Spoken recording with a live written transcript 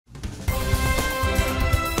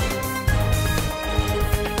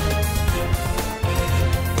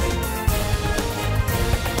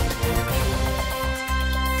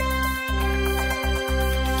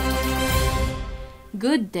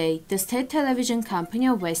Good day. The state television company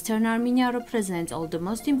of Western Armenia represents all the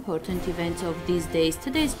most important events of these days.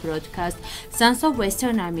 Today's broadcast, Sons of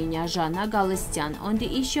Western Armenia, Janna, Galstyan, on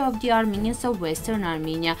the issue of the Armenians of Western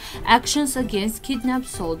Armenia. Actions against kidnapped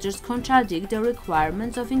soldiers contradict the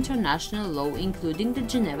requirements of international law, including the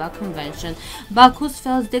Geneva Convention. Baku's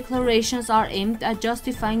false declarations are aimed at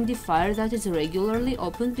justifying the fire that is regularly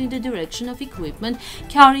opened in the direction of equipment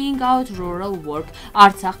carrying out rural work.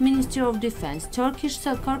 Artsakh Ministry of Defense, Turkish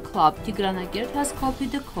soccer club Tigranakert has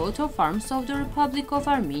copied the coat of arms of the Republic of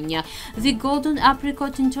Armenia. The Golden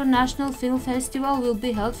Apricot International Film Festival will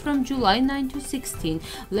be held from July 9 to 16.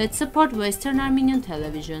 Let's support Western Armenian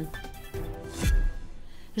television.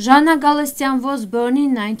 Janna Galstyan was born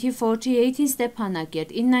in 1948 in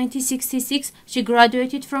Stepanakert. In 1966, she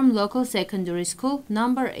graduated from local secondary school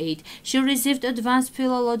number 8. She received advanced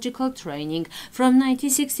philological training. From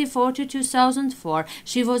 1964 to 2004,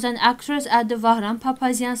 she was an actress at the Vahram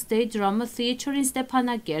Papazian State Drama Theatre in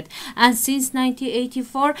Stepanakert, and since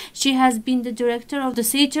 1984, she has been the director of the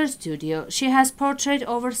theatre studio. She has portrayed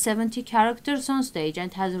over 70 characters on stage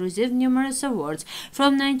and has received numerous awards.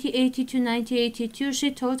 From 1980 to 1982,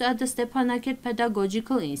 she taught at the Stepanakert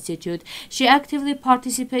Pedagogical Institute. She actively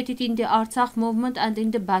participated in the Artsakh movement and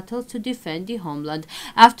in the battles to defend the homeland.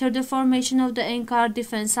 After the formation of the NKR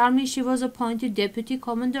Defense Army, she was appointed Deputy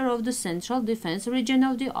Commander of the Central Defense Region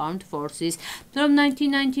of the Armed Forces. From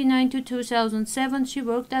 1999 to 2007, she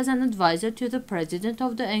worked as an advisor to the President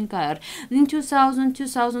of the NKR. In 2000,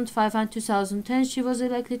 2005 and 2010, she was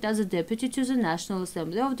elected as a Deputy to the National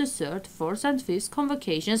Assembly of the 3rd, 4th and 5th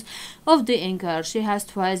Convocations of the NKR. She has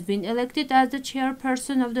twice been elected as the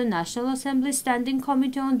chairperson of the National Assembly Standing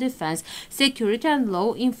Committee on Defense, Security and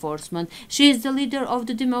Law Enforcement. She is the leader of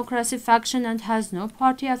the Democracy faction and has no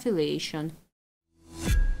party affiliation.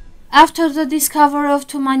 After the discovery of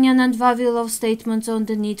Tumanyan and Vavilov statements on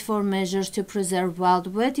the need for measures to preserve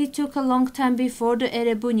wild wheat, it took a long time before the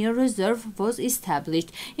Erebuni Reserve was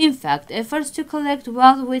established. In fact, efforts to collect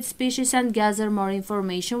wild wheat species and gather more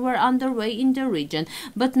information were underway in the region,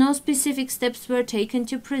 but no specific steps were taken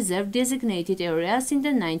to preserve designated areas in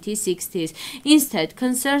the 1960s. Instead,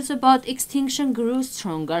 concerns about extinction grew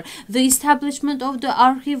stronger. The establishment of the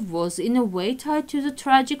archive was in a way tied to the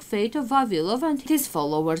tragic fate of Vavilov and his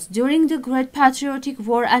followers. During the Great Patriotic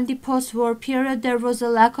War and the post-war period, there was a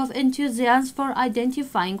lack of enthusiasm for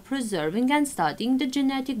identifying, preserving and studying the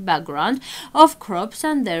genetic background of crops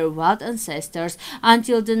and their wild ancestors.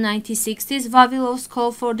 Until the 1960s, Vavilov's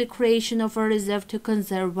call for the creation of a reserve to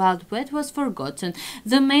conserve wild wheat was forgotten.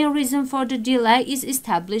 The main reason for the delay in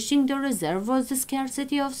establishing the reserve was the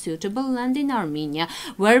scarcity of suitable land in Armenia,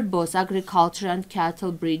 where both agriculture and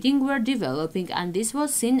cattle breeding were developing, and this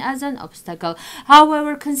was seen as an obstacle.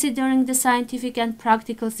 However, considering the scientific and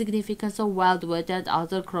practical significance of wild wheat and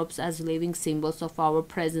other crops as living symbols of our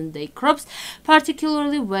present-day crops,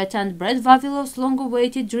 particularly wheat and bread, Vavilov's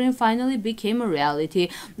long-awaited dream finally became a reality.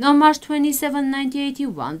 On March 27,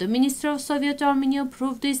 1981, the Minister of Soviet Armenia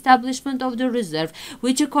approved the establishment of the reserve,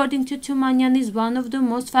 which according to Tumanyan is one of the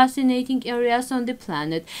most fascinating areas on the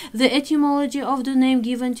planet. The etymology of the name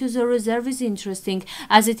given to the reserve is interesting,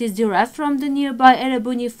 as it is derived from the nearby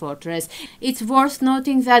Erebuni fortress. It's worth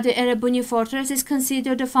noting that the Erebuni fortress is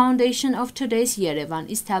considered the foundation of today's Yerevan,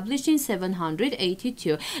 established in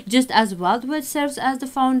 782, just as wild wheat serves as the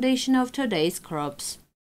foundation of today's crops.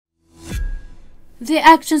 The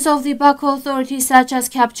actions of the Baku authorities, such as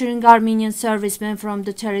capturing Armenian servicemen from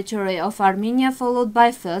the territory of Armenia, followed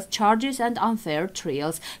by false charges and unfair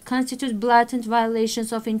trials, constitute blatant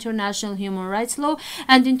violations of international human rights law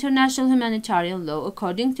and international humanitarian law,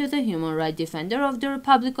 according to the human rights defender of the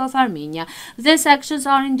Republic of Armenia. These actions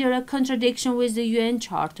are in direct contradiction with the UN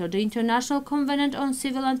Charter, the International Covenant on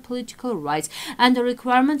Civil and Political Rights, and the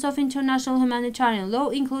requirements of international humanitarian law,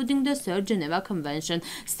 including the 3rd Geneva Convention,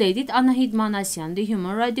 stated Anahid Manasyan. The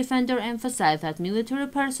human rights defender emphasized that military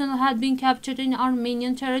personnel had been captured in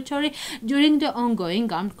Armenian territory during the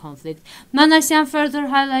ongoing armed conflict. Manasyan further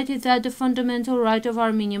highlighted that the fundamental rights of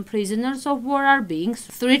Armenian prisoners of war are being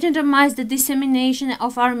threatened amidst the dissemination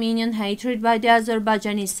of Armenian hatred by the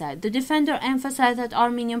Azerbaijani side. The defender emphasized that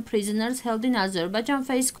Armenian prisoners held in Azerbaijan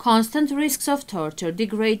face constant risks of torture,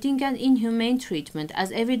 degrading and inhumane treatment,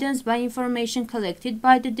 as evidenced by information collected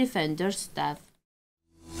by the defender's staff.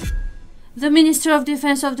 The Minister of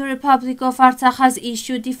Defense of the Republic of Artsakh has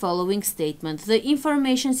issued the following statement. The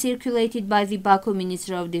information circulated by the Baku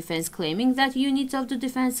Minister of Defense claiming that units of the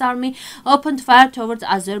Defense Army opened fire towards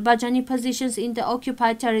Azerbaijani positions in the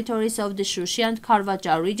occupied territories of the Shushi and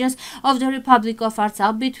Karvajar regions of the Republic of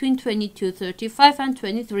Artsakh between 22:35 and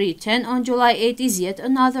 23:10 on July 8 is yet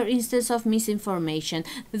another instance of misinformation.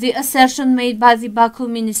 The assertion made by the Baku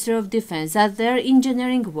Minister of Defense that their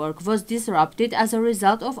engineering work was disrupted as a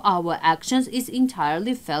result of our actions is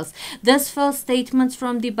entirely false. Thus, false statements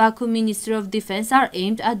from the Baku Ministry of Defense are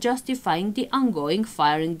aimed at justifying the ongoing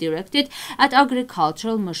firing directed at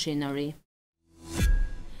agricultural machinery.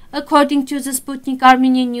 According to the Sputnik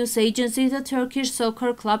Armenian news agency, the Turkish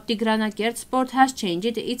soccer club Tigranakert Sport has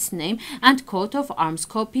changed its name and coat of arms,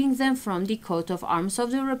 copying them from the coat of arms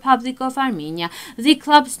of the Republic of Armenia. The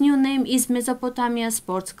club's new name is Mesopotamia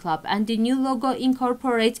Sports Club, and the new logo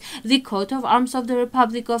incorporates the coat of arms of the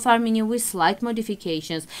Republic of Armenia with slight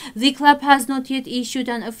modifications. The club has not yet issued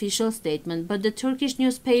an official statement, but the Turkish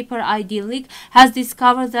newspaper ID Leak has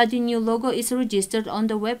discovered that the new logo is registered on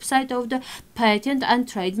the website of the Patent and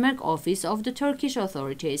Trademark Office of the Turkish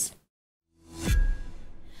authorities.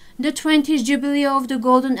 The 20th Jubilee of the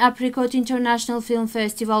Golden Apricot International Film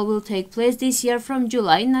Festival will take place this year from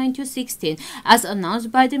July 9 to 16, as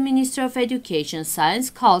announced by the Minister of Education,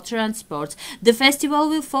 Science, Culture and Sports. The festival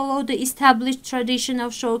will follow the established tradition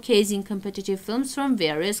of showcasing competitive films from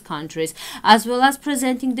various countries, as well as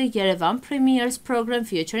presenting the Yerevan Premieres program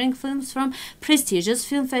featuring films from prestigious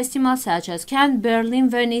film festivals such as Cannes,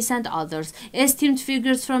 Berlin, Venice and others. Esteemed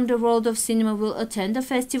figures from the world of cinema will attend the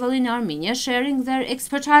festival in Armenia, sharing their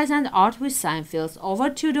expertise and art with cinephiles. Over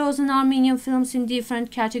 2,000 Armenian films in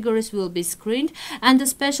different categories will be screened, and a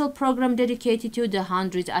special program dedicated to the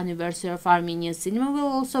 100th anniversary of Armenian cinema will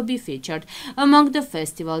also be featured. Among the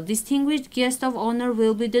festival, distinguished guest of honor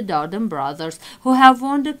will be the Dardan brothers, who have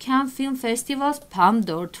won the Cannes Film Festival's Palme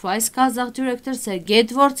d'Or twice. Kazakh director Sergei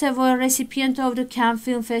Dvortsev, a recipient of the Cannes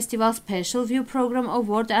Film Festival Special View Program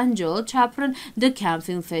Award, and Joel Chapron, the Cannes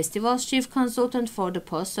Film Festival's chief consultant for the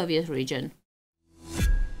post-Soviet region.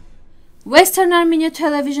 Western Armenia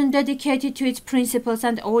Television, dedicated to its principles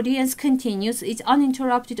and audience, continues its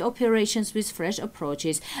uninterrupted operations with fresh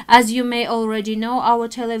approaches. As you may already know, our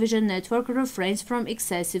television network refrains from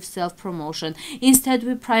excessive self-promotion. Instead,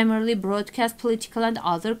 we primarily broadcast political and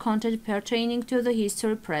other content pertaining to the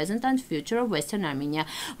history, present and future of Western Armenia.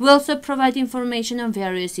 We also provide information on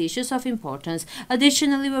various issues of importance.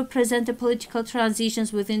 Additionally, we present the political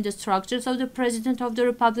transitions within the structures of the President of the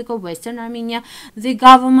Republic of Western Armenia, the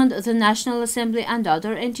government, the National Assembly and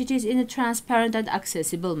other entities in a transparent and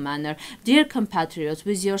accessible manner. Dear compatriots,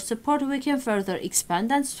 with your support we can further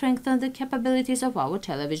expand and strengthen the capabilities of our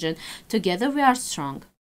television. Together we are strong.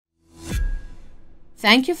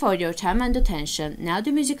 Thank you for your time and attention. Now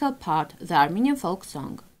the musical part, the Armenian folk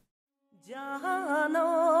song.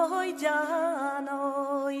 Janoy,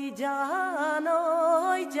 janoy,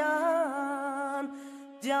 janoy, jan.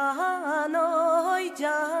 Janoy,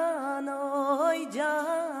 janoy,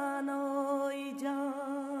 janoy,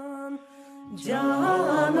 jan.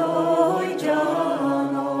 Janoy,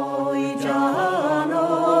 janoy,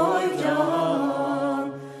 janoy, jan.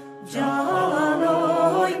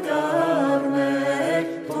 Janoy, karmel,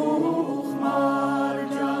 tukhmar,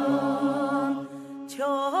 jan.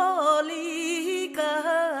 Choli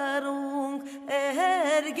karung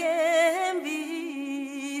ergem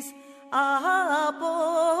vis,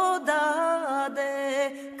 apo